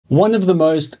One of the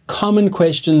most common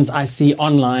questions I see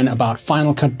online about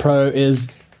Final Cut Pro is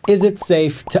it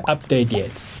safe to update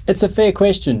yet? It's a fair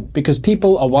question because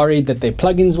people are worried that their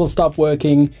plugins will stop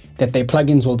working, that their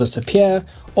plugins will disappear,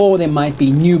 or there might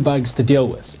be new bugs to deal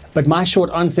with. But my short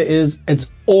answer is it's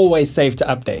always safe to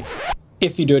update,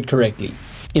 if you do it correctly.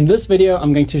 In this video,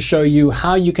 I'm going to show you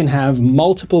how you can have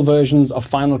multiple versions of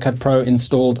Final Cut Pro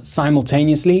installed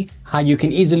simultaneously, how you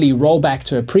can easily roll back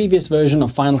to a previous version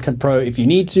of Final Cut Pro if you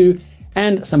need to,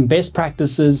 and some best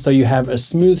practices so you have a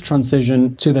smooth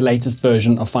transition to the latest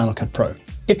version of Final Cut Pro.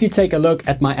 If you take a look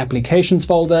at my applications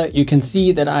folder, you can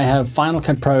see that I have Final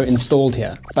Cut Pro installed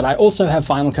here, but I also have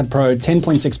Final Cut Pro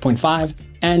 10.6.5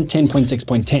 and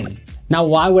 10.6.10. Now,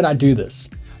 why would I do this?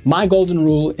 My golden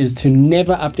rule is to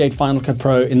never update Final Cut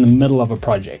Pro in the middle of a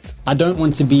project. I don't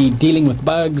want to be dealing with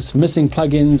bugs, missing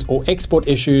plugins, or export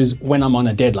issues when I'm on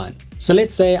a deadline. So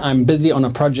let's say I'm busy on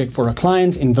a project for a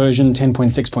client in version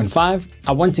 10.6.5.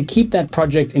 I want to keep that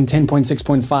project in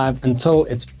 10.6.5 until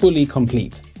it's fully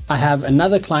complete. I have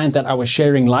another client that I was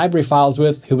sharing library files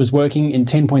with who was working in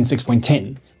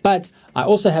 10.6.10. But I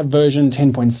also have version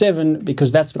 10.7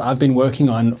 because that's what I've been working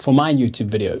on for my YouTube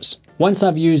videos. Once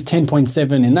I've used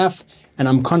 10.7 enough and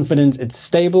I'm confident it's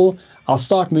stable, I'll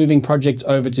start moving projects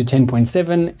over to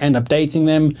 10.7 and updating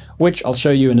them, which I'll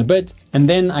show you in a bit, and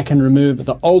then I can remove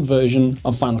the old version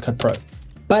of Final Cut Pro.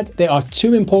 But there are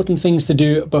two important things to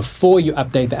do before you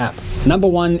update the app. Number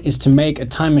one is to make a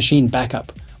time machine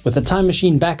backup. With a time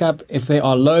machine backup, if there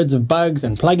are loads of bugs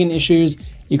and plugin issues,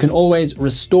 you can always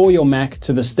restore your Mac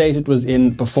to the state it was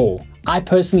in before. I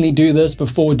personally do this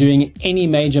before doing any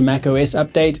major macOS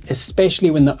update, especially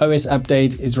when the OS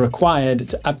update is required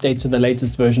to update to the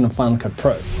latest version of Final Cut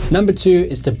Pro. Number two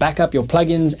is to back up your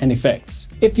plugins and effects.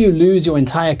 If you lose your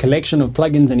entire collection of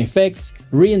plugins and effects,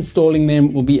 reinstalling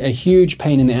them will be a huge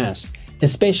pain in the ass,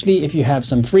 especially if you have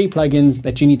some free plugins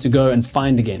that you need to go and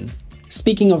find again.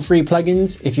 Speaking of free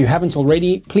plugins, if you haven't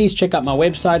already, please check out my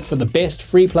website for the best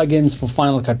free plugins for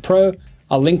Final Cut Pro.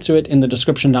 I'll link to it in the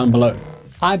description down below.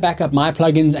 I back up my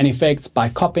plugins and effects by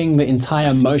copying the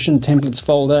entire motion templates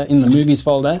folder in the movies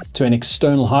folder to an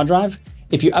external hard drive.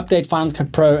 If you update Final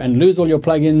Cut Pro and lose all your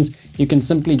plugins, you can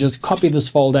simply just copy this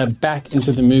folder back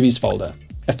into the movies folder.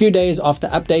 A few days after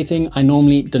updating, I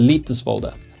normally delete this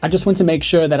folder. I just want to make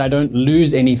sure that I don't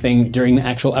lose anything during the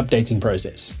actual updating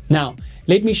process. Now,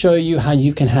 let me show you how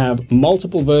you can have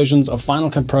multiple versions of Final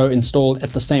Cut Pro installed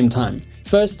at the same time.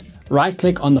 First,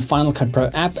 right-click on the Final Cut Pro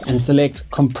app and select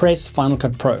Compress Final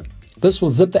Cut Pro. This will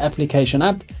zip the application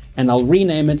up and I'll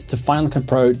rename it to Final Cut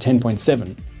Pro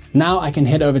 10.7. Now I can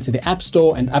head over to the App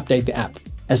Store and update the app.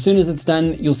 As soon as it's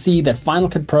done, you'll see that Final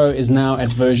Cut Pro is now at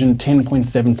version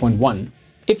 10.7.1.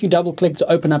 If you double-click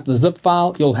to open up the zip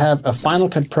file, you'll have a Final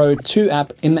Cut Pro 2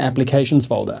 app in the Applications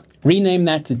folder. Rename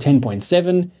that to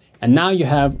 10.7, and now you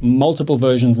have multiple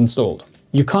versions installed.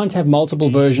 You can't have multiple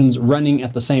versions running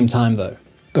at the same time though.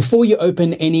 Before you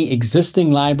open any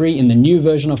existing library in the new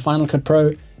version of Final Cut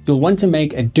Pro, you'll want to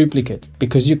make a duplicate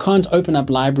because you can't open up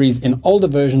libraries in older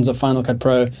versions of Final Cut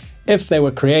Pro if they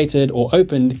were created or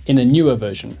opened in a newer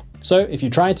version. So if you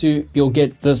try to, you'll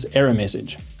get this error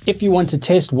message. If you want to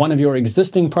test one of your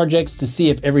existing projects to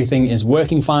see if everything is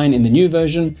working fine in the new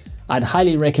version, I'd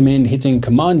highly recommend hitting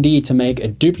Command D to make a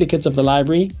duplicate of the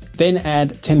library, then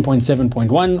add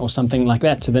 10.7.1 or something like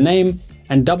that to the name,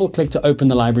 and double-click to open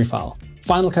the library file.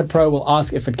 Final Cut Pro will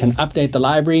ask if it can update the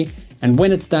library, and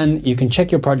when it's done, you can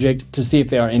check your project to see if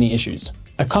there are any issues.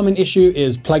 A common issue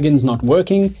is plugins not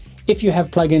working. If you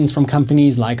have plugins from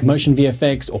companies like Motion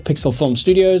VFX or Pixel Film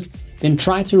Studios, then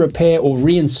try to repair or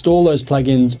reinstall those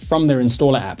plugins from their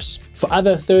installer apps. For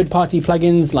other third-party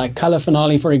plugins like Color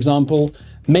Finale, for example,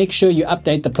 make sure you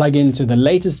update the plugin to the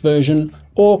latest version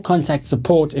or contact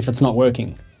support if it's not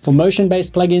working. For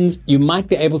motion-based plugins, you might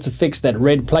be able to fix that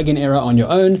red plugin error on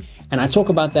your own, and I talk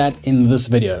about that in this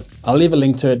video. I'll leave a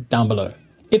link to it down below.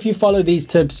 If you follow these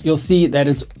tips, you'll see that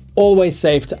it's always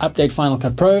safe to update Final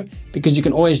Cut Pro because you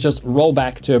can always just roll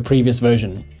back to a previous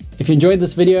version. If you enjoyed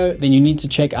this video, then you need to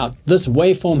check out this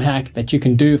waveform hack that you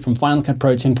can do from Final Cut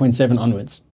Pro 10.7 onwards.